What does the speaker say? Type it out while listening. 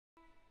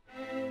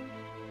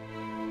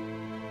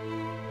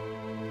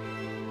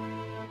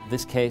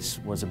This case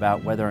was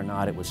about whether or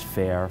not it was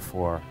fair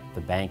for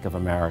the Bank of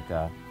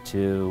America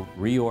to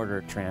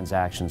reorder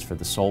transactions for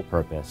the sole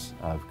purpose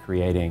of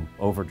creating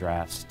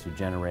overdrafts to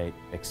generate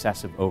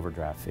excessive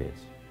overdraft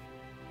fees.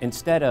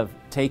 Instead of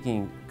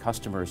taking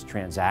customers'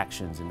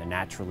 transactions in the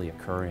naturally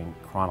occurring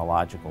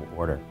chronological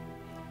order,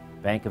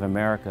 Bank of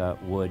America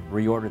would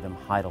reorder them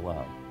high to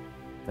low.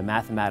 The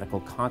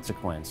mathematical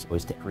consequence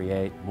was to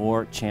create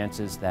more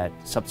chances that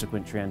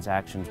subsequent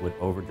transactions would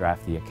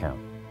overdraft the account.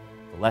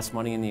 The less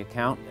money in the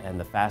account and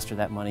the faster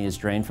that money is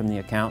drained from the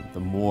account, the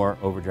more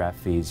overdraft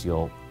fees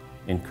you'll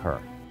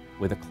incur.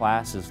 With a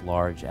class as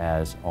large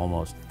as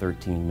almost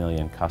 13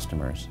 million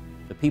customers,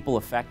 the people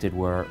affected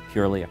were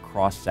purely a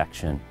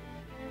cross-section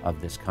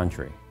of this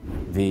country.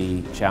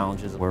 The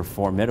challenges were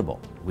formidable.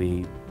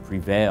 We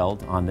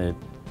prevailed on the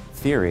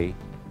theory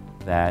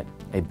that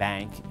a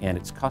bank and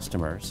its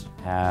customers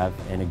have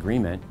an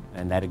agreement,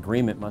 and that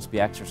agreement must be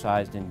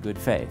exercised in good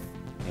faith.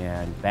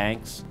 And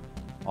banks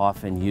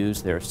often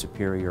use their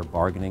superior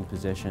bargaining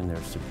position,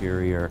 their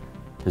superior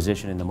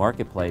position in the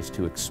marketplace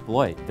to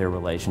exploit their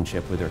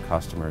relationship with their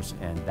customers,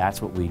 and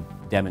that's what we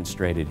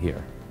demonstrated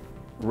here.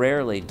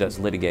 Rarely does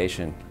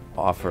litigation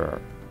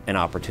offer an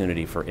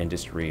opportunity for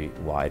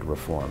industry-wide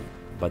reform,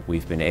 but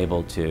we've been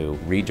able to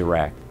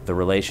redirect the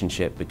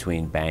relationship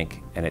between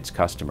bank and its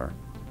customer,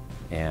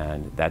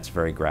 and that's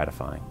very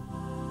gratifying.